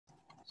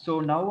So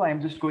now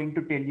I'm just going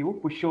to tell you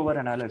pushover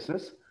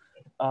analysis.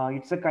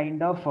 It's a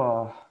kind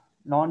of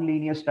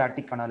non-linear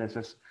static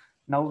analysis.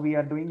 Now we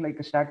are doing like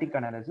a static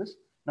analysis.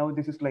 Now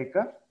this is like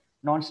a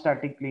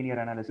non-static linear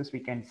analysis, we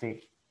can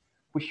say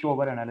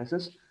pushover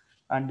analysis,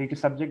 and it is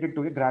subjected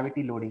to a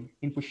gravity loading.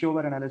 In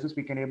pushover analysis,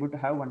 we can able to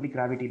have only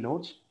gravity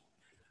loads.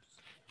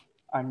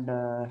 And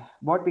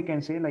what we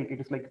can say, like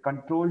it is like a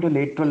controlled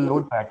lateral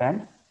load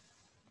pattern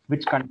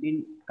which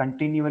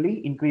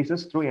continually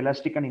increases through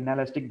elastic and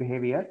inelastic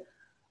behavior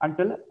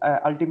until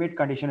ultimate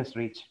condition is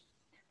reached.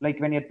 Like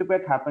when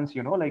earthquake happens,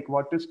 like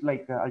what is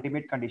like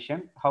ultimate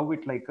condition, how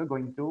it like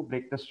going to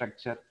break the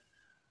structure,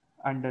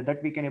 and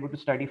that we can able to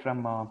study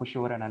from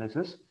pushover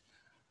analysis,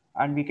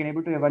 and we can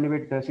able to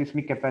evaluate the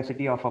seismic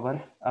capacity of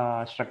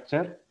our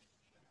structure,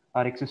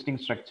 our existing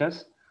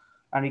structures,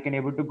 and we can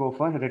able to go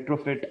for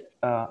retrofit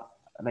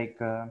like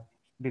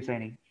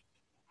designing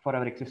for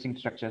our existing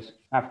structures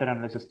after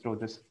analysis through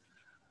this.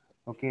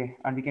 Okay,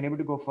 and we can able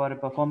to go for a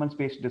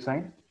performance-based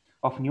design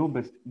of new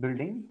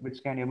building,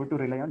 which can able to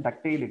rely on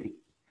ductility.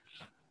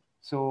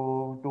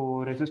 So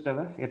to resist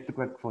our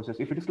earthquake forces.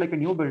 If it is like a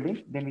new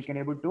building, then we can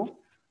able to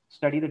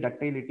study the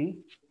ductility,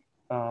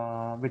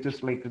 which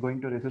is like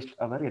going to resist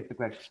our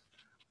earthquakes.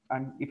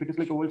 And if it is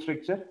like a old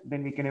structure,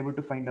 then we can able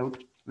to find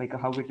out like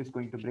how it is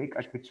going to break,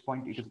 at which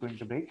point it is going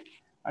to break,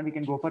 and we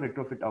can go for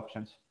retrofit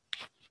options.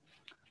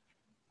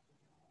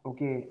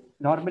 Okay,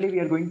 normally we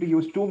are going to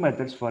use two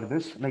methods for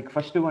this. Like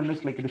first one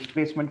is like a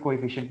displacement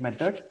coefficient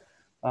method,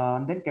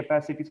 and then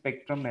capacity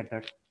spectrum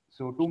method.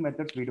 So two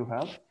methods we do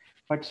have,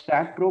 but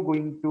STAAD Pro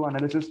going to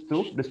analysis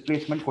through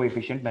displacement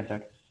coefficient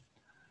method.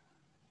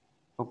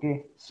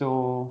 Okay,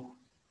 so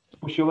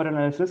pushover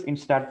analysis in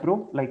STAAD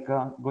Pro, like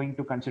going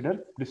to consider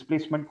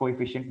displacement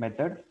coefficient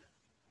method,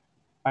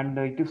 and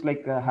it is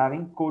like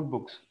having code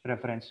books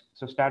reference.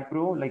 So STAAD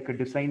Pro like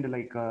designed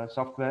like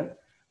software,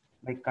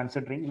 like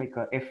considering like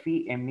a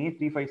FEMA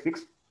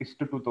 356 is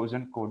to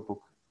 2000 code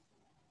book.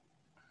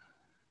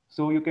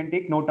 So you can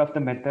take note of the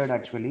method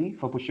actually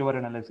for pushover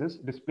analysis,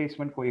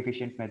 displacement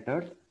coefficient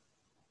method.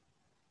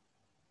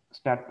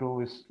 STAAD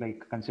Pro is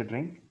like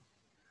considering,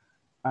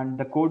 and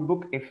the code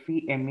book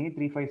FEMA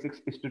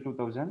 356 is to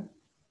 2000,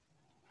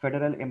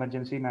 Federal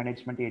Emergency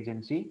Management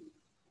Agency,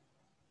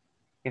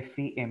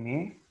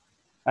 FEMA,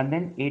 and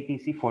then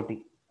ATC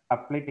 40,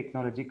 Applied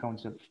Technology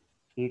Council,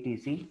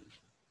 ATC.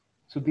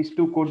 So these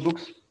two code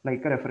books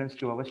like a reference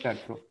to our STAAD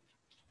Pro.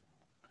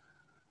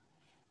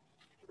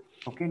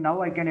 Okay,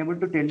 now I can able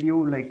to tell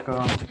you like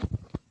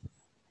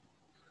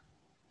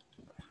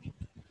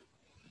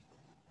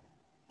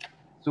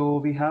so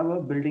we have a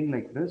building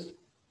like this.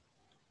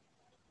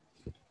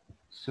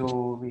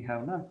 So we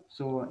have now,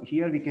 so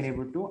here we can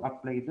able to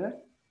apply the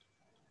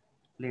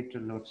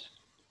lateral loads.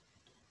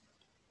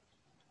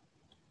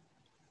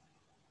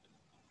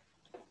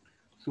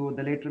 So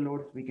the lateral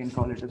load we can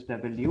call it as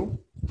W,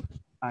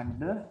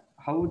 and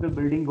how the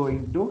building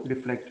going to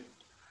deflect.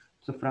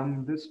 So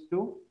from this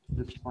to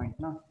this point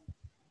now.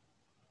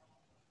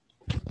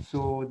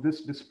 So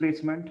this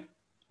displacement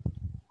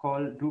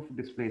called roof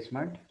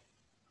displacement,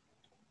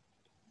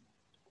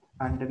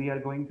 and we are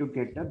going to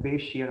get a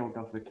base shear out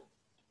of it.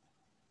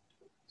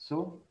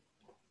 So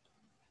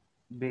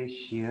base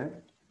shear.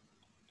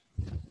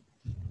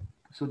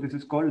 So this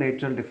is called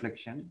lateral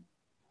deflection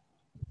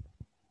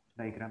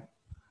diagram.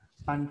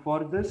 And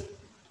for this,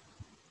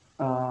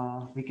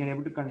 we can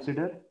able to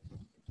consider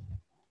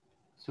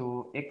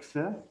so x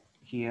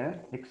here,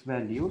 x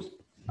values,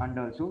 and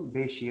also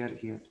base shear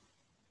here.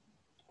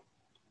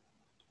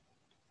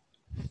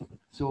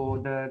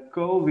 So the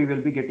curve we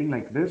will be getting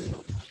like this.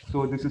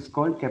 So this is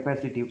called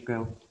capacity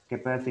curve,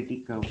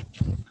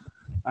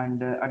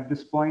 And at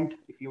this point,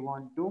 if you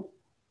want to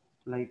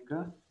like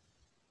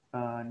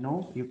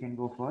know, you can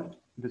go for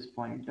this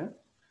point,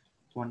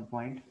 1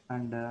 point,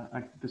 and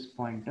at this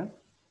point,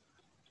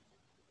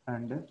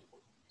 and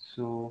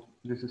so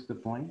this is the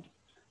point.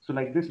 So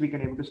like this, we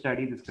can able to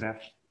study this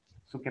graph.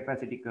 So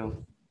capacity curve.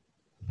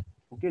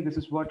 Okay, this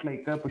is what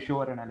like a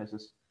pushover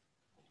analysis.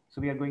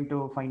 So we are going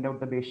to find out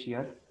the base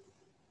shear.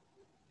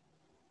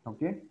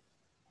 Okay.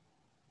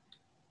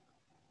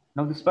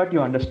 Now this part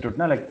you understood,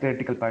 na, like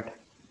theoretical part.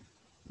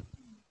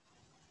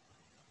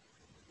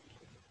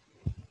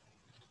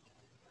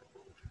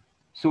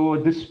 So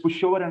this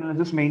pushover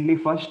analysis mainly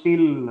for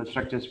steel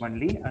structures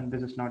only, and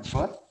this is not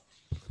for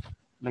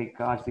like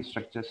RC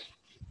structures.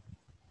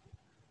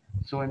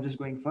 So I'm just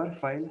going for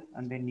file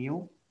and then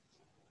new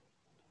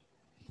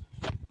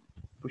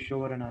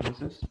pushover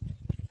analysis,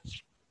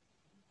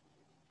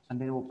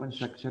 and then open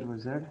structure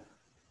wizard.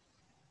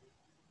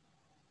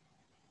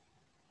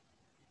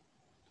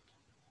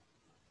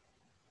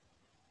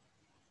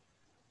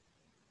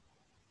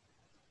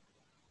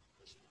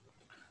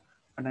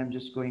 And I'm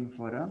just going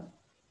for a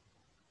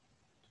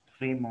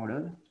frame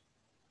model,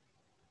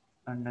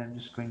 and I'm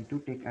just going to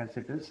take as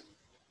it is.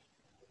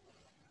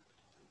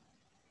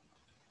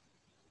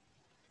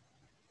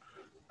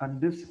 And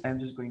this I'm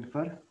just going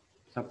for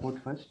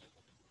support first.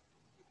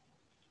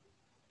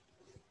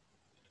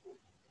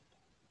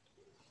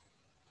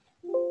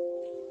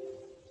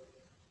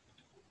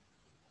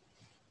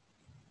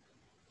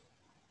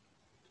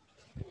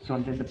 So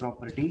and then the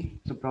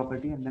property, so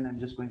property, and then I'm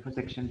just going for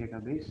section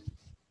database.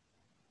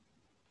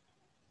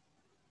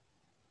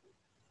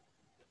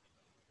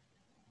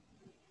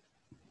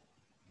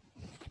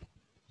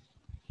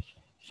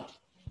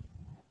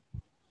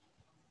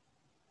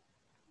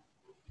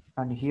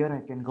 And here I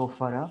can go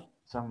for a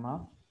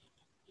some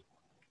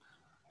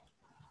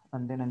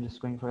and then I'm just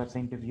going for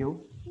assign to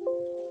view.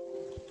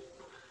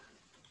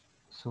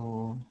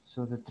 So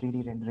the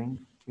 3D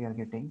rendering we are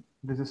getting,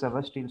 this is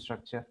our steel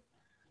structure,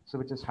 so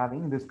which is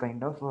having this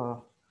kind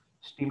of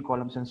steel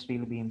columns and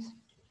steel beams.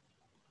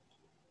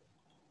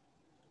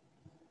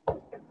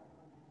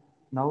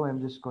 Now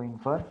I'm just going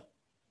for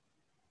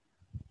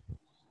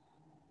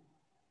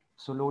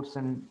so loads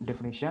and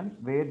definition,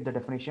 where the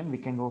definition we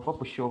can go for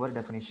pushover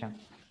definition.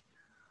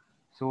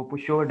 So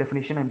pushover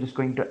definition I'm just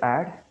going to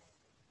add,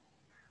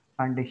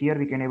 and here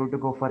we can able to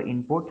go for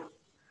input.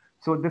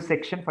 So this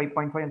section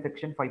 5.5 and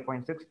section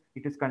 5.6,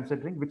 it is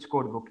considering which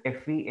code book,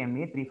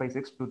 FEMA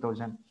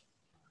 356-2000.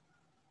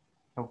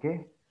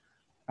 Okay,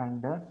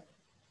 and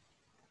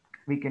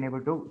we can able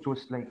to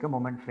choose like a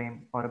moment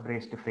frame or a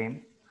braced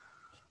frame.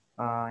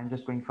 I'm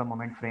just going for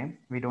moment frame.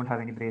 We don't have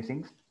any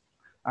bracings,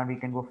 and we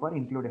can go for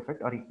include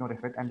effect or ignore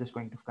effect. I'm just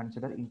going to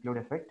consider include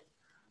effect.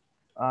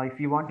 If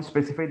you want to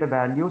specify the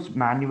values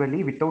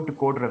manually without the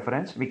code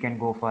reference, we can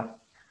go for.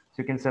 So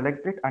you can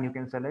select it and you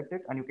can select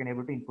it and you can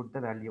able to input the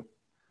value.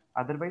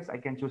 Otherwise, I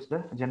can choose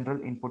the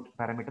general input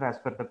parameter as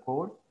per the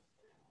code,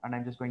 and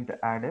I'm just going to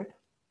add it.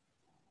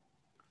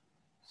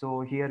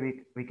 So here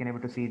we can able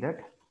to see that,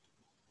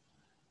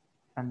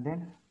 and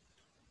then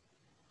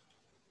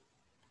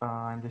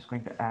I'm just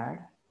going to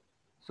add.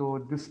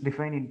 So this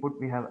define input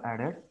we have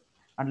added,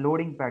 and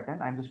loading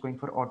pattern, I'm just going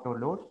for auto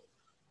load,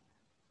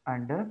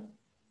 and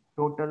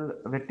total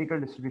vertical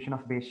distribution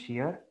of base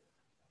shear.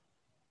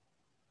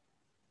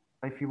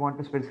 If you want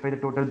to specify the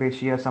total base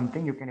shear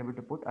something, you can able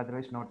to put,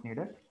 otherwise not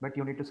needed, but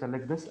you need to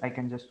select this. I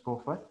can just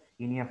go for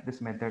any of this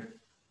method.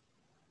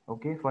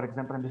 Okay, for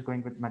example, I'm just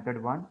going with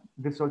method 1.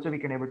 This also we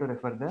can able to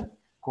refer the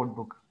code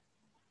book,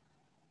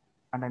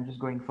 and I'm just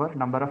going for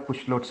number of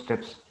push load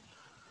steps.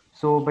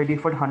 So by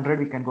default 100,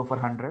 we can go for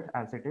 100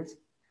 as it is,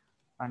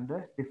 and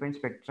the define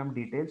spectrum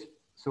details.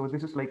 So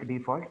this is like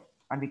default,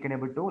 and we can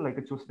able to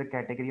like choose the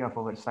category of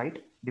our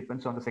site,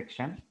 depends on the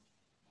section.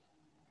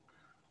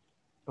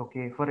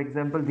 Okay, for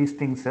example, these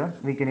things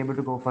we can able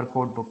to go for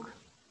code book.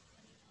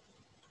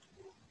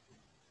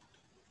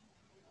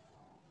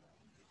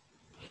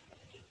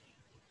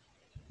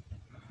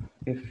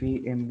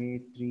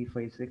 FEMA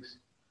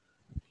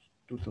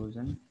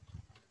 356-2000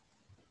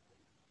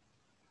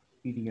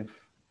 PDF.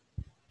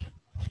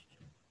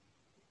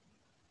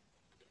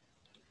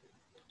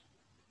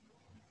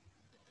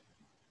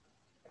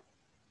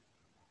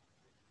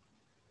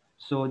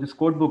 So this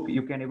code book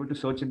you can able to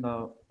search in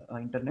the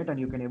internet, and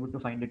you can able to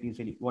find it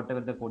easily, whatever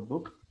the code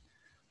book.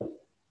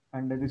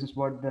 And this is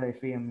what the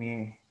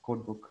FEMA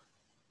code book.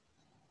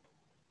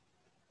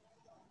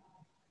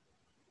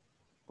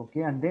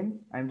 Okay, and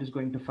then I'm just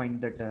going to find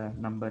that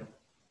number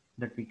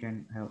that we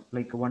can have,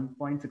 like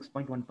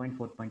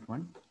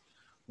 1.6.1.4.1,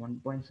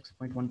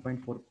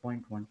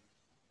 1.6.1.4.1.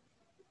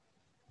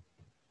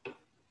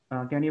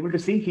 Can you able to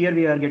see here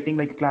we are getting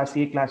like class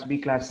A, class B,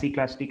 class C,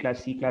 class D,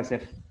 class C, class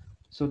F.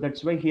 So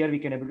that's why here we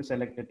can able to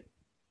select it.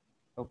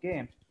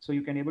 Okay, so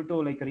you can able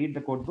to like read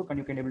the code book, and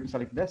you can able to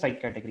select the site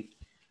category.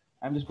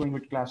 I'm just going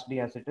with class D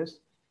as it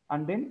is,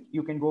 and then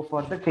you can go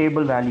for the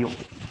table value.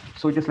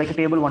 So it is like a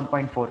table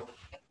 1.4.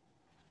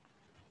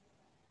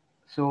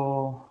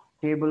 So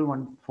table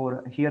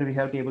 1.4, here we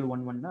have table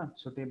 1.1.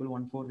 So table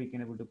 1.4 we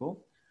can able to go,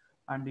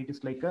 and it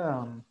is like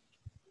a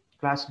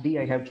class D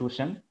I have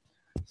chosen.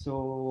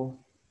 So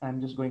I'm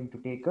just going to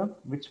take a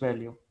which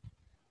value,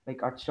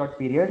 like at short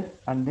period,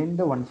 and then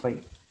the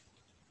 1.5.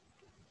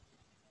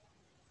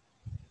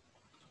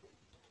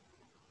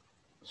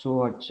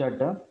 So at short,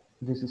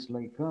 this is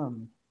like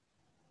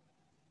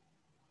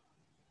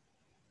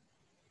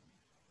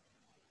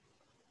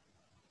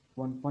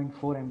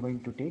 1.4 I'm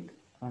going to take,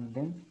 and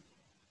then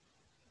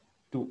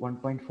to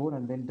 1.4,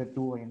 and then the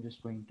 2 I am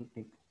just going to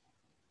take.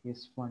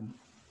 Yes, 1.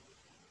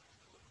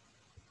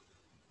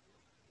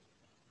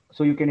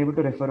 So you can able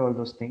to refer all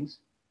those things.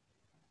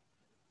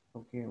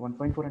 Okay,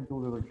 1.4 and 2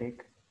 we will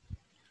take.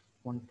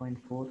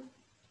 1.4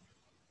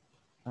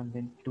 and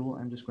then 2,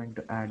 I'm just going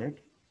to add it,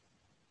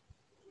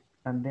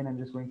 and then I'm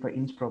just going for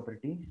inch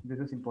property. This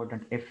is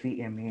important,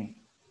 FEMA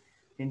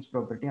inch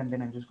property, and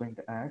then I'm just going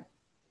to add,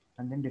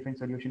 and then define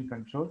solution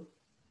control.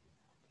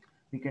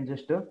 We can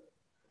just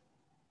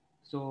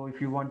so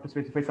if you want to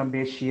specify some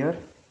base shear,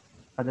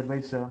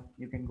 otherwise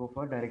you can go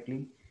for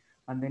directly,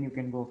 and then you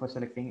can go for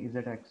selecting Z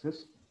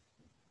axis,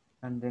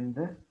 and then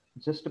the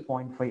just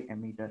 0.5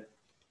 meter,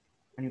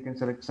 and you can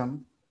select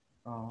some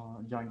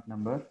joint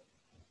number.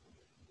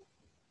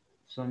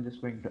 So I'm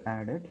just going to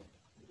add it.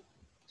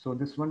 So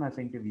this one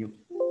assigned to view.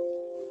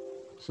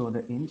 So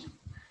the inch.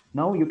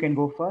 Now you can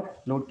go for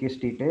load case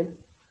detail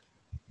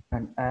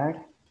and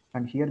add,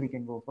 and here we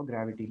can go for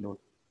gravity load.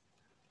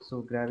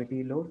 So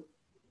gravity load.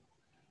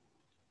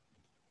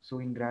 So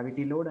in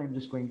gravity load, I'm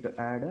just going to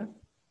add a,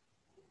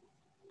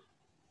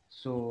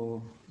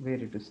 so where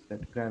it is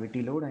that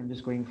gravity load, I'm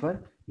just going for,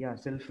 yeah,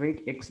 self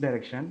weight X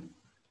direction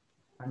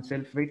and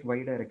self weight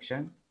Y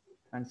direction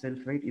and self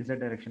weight Z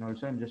direction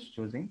also I'm just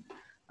choosing.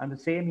 And the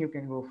same you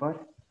can go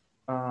for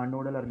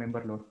nodal or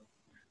member load.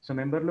 So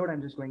member load,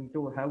 I'm just going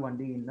to have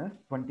only in the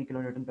 20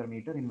 kilonewton per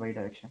meter in Y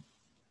direction.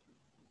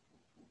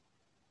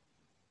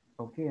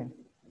 Okay.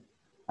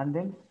 And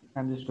then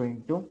I'm just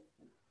going to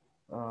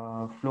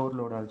floor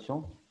load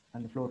also.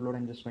 And the floor load,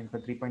 I'm just going for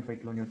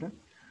 3.5 kilonewton.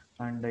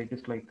 And it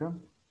is like a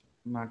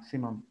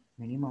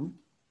minimum.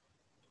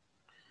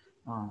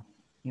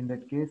 In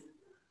that case,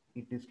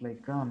 it is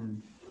like,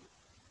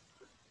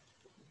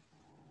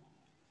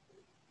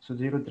 so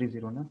 030,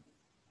 no?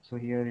 So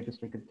here it is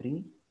like a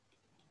 3.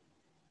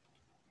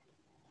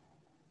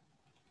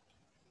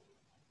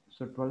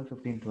 So 12,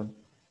 15, 12,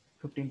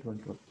 15,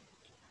 12, 12,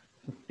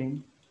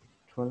 15,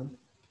 12,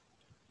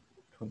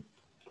 12.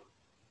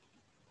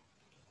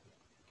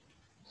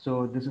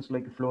 So this is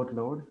like a float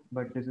load,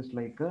 but this is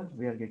like a,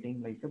 we are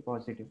getting like a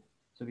positive.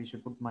 So we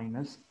should put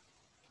minus.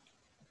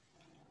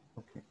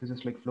 Okay, this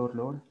is like float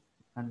load,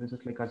 and this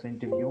is like assigned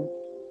to view,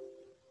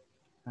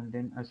 and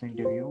then assigned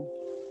to view,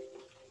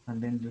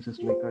 and then this is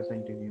like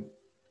assigned to view.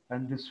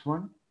 And this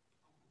one,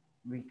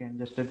 we can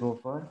just go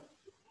for,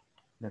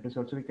 that is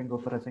also we can go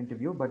for assigned to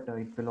view, but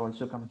it will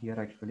also come here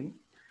actually.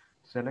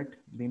 Select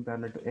beam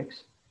parallel to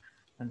X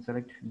and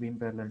select beam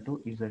parallel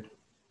to Z.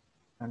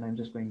 And I'm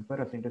just going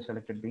for assign to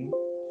selected beam.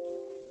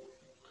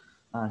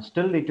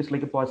 Still it is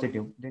like a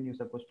positive, then you're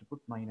supposed to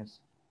put minus.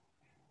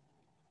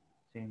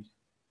 Change.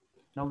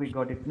 Now we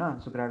got it now.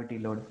 So gravity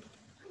load.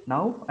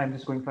 Now I'm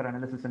just going for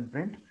analysis and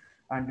print,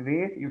 and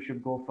where you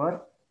should go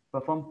for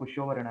perform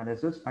pushover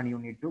analysis, and you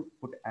need to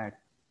put add.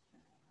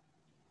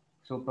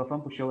 So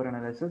perform pushover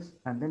analysis,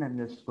 and then I'm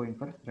just going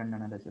for run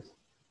analysis.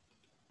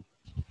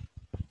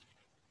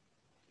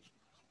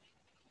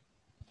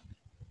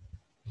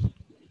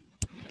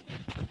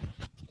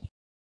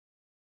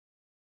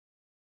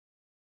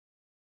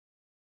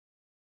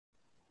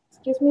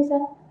 Excuse me, sir.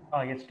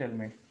 Yes, tell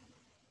me.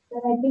 Sir,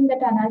 I think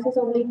that analysis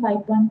only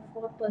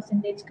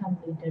 5.4%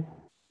 completed.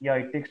 Yeah,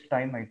 it takes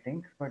time, I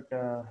think, but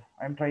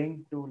I'm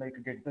trying to like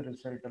get the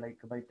result like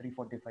by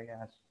 3:45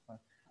 as.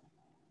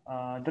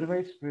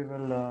 Otherwise, we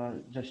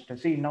will just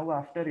see now.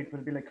 After it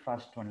will be like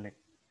fast only.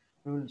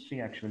 We will see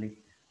actually.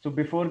 So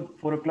before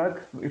 4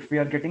 o'clock, if we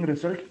are getting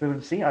result, we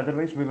will see.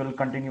 Otherwise, we will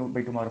continue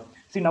by tomorrow.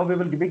 See, now we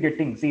will be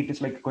getting. See, it is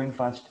like going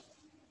fast.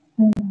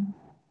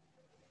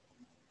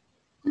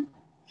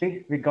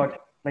 See, we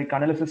got like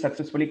analysis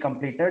successfully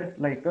completed,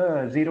 like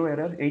 0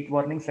 error, 8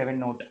 warning, 7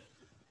 note.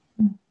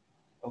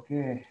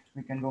 Okay,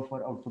 we can go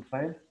for output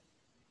file.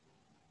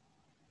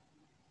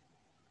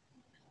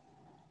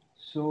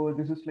 So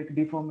this is like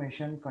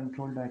deformation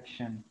controlled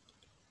action.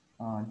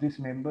 These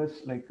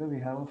members, like we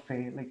have a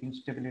fail, like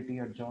instability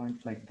or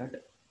joint like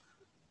that,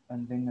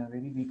 and then a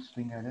very weak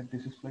string added.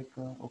 This is like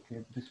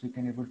okay, this we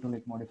can able to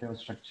like modify our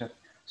structure.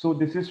 So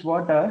this is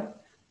what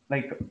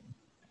like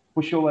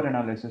pushover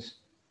analysis.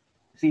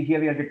 See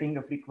here we are getting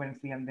the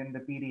frequency and then the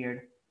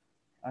period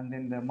and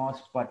then the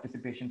mass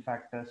participation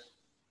factors.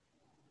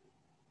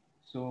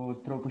 So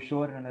through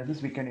pushover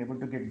analysis, we can able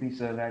to get these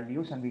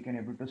values and we can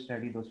able to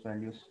study those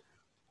values.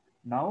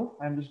 Now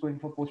I'm just going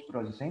for post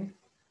processing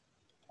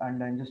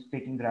and I'm just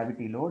taking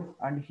gravity load,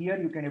 and here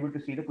you can able to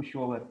see the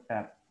pushover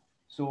tab.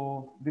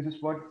 So this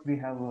is what we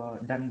have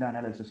done the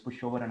analysis,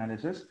 pushover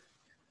analysis,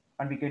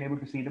 and we can able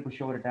to see the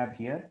pushover tab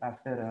here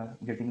after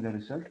getting the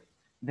result.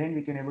 Then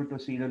we can able to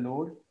see the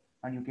load,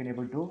 and you can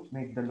able to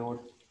make the load.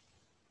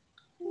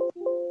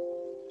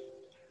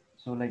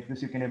 So like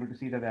this, you can able to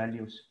see the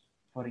values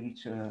for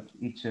each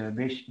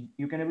base.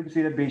 You can able to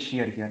see the base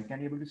shear here. Can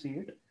you able to see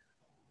it?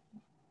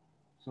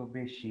 So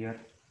base shear.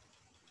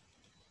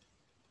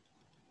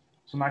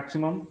 So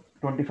maximum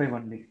 25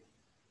 only.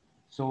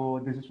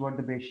 So this is what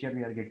the base shear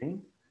we are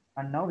getting.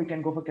 And now we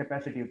can go for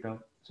capacity curve.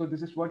 So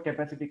this is what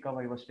capacity curve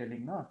I was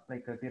telling, no?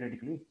 Like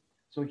theoretically.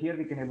 So here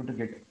we can able to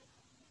get it.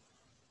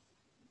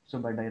 So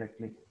by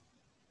directly.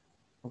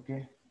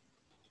 Okay.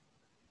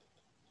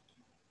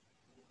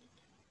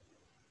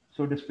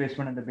 So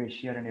displacement and the base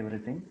shear and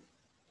everything.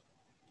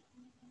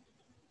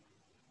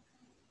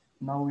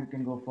 Now you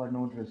can go for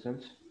node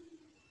results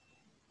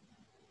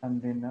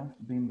and then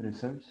beam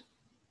results.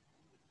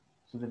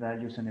 So the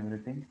values and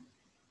everything.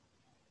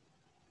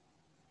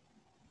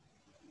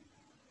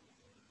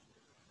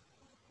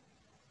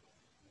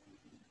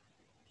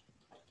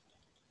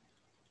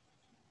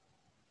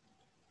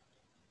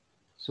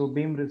 So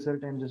beam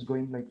result, I'm just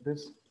going like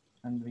this,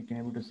 and we can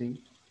able to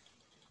see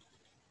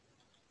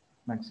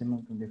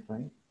maximum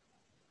 25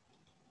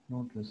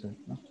 node result.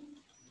 No?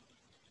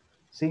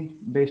 See,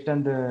 based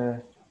on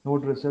the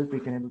node result, we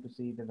can able to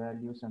see the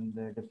values and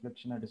the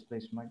deflection or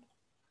displacement.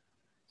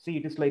 See,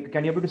 it is like,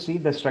 can you able to see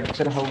the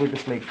structure, how it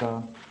is like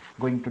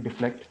going to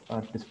deflect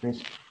or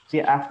displace?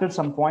 See, after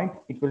some point,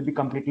 it will be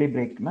completely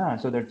break. Nah?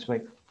 So that's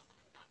why.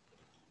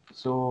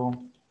 So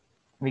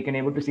we can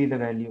able to see the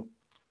value.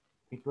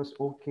 It was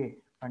okay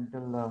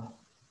until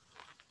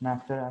and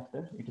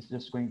after it is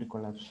just going to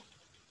collapse.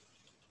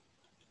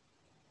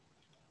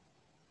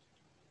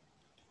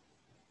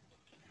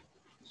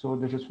 So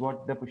this is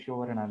what the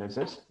pushover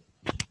analysis.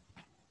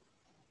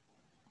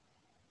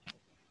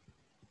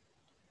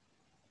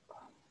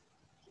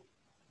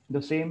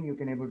 The same you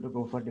can able to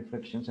go for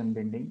deflections and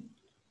bending.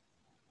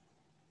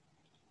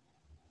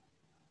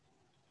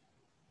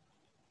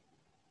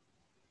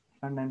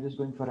 And I'm just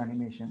going for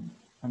animation,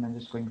 and I'm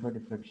just going for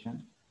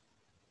deflection.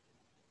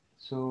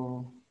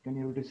 So can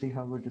you able to see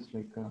how it is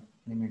like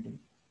animating?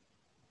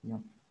 Yeah.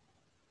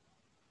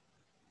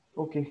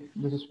 Okay,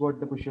 this is what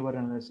the pushover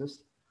analysis.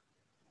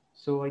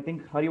 So I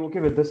think, are you okay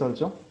with this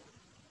also?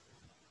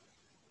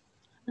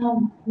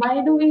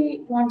 Why do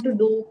we want to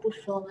do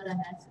pushover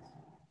analysis?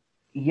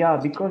 Yeah,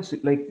 because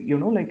like, you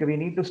know, like we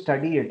need to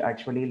study it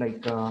actually,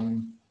 like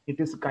it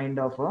is kind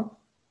of a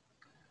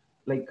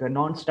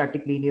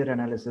non-static linear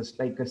analysis,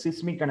 like a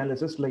seismic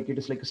analysis, like it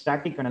is like a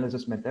static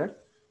analysis method.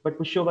 But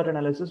pushover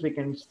analysis, we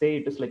can say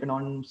it is like a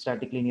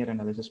non-static linear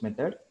analysis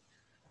method.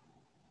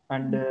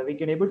 And we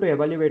can able to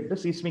evaluate the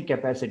seismic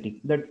capacity,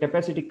 the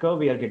capacity curve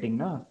we are getting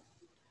now.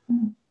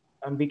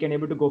 And we can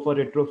able to go for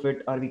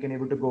retrofit, or we can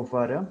able to go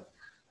for a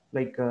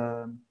like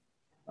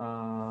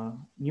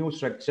new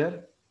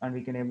structure, and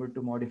we can able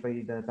to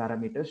modify the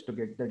parameters to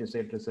get the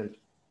desired result.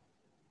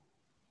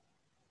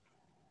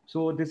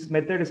 So this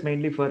method is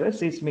mainly for a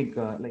seismic,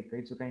 like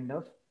it's a kind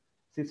of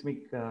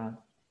seismic,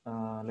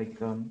 like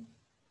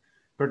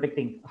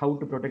protecting, how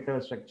to protect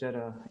our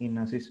structure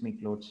in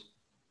seismic loads,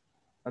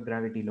 a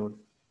gravity load.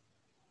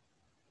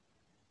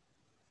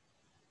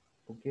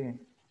 Okay.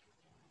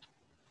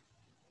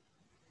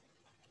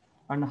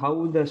 And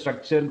how the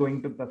structure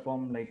going to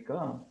perform, like,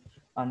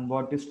 and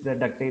what is the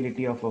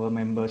ductility of our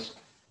members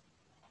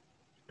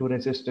to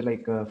resist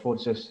like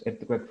forces,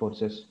 earthquake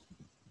forces,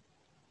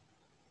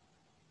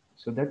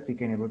 so that we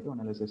can able to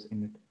analysis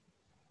in it.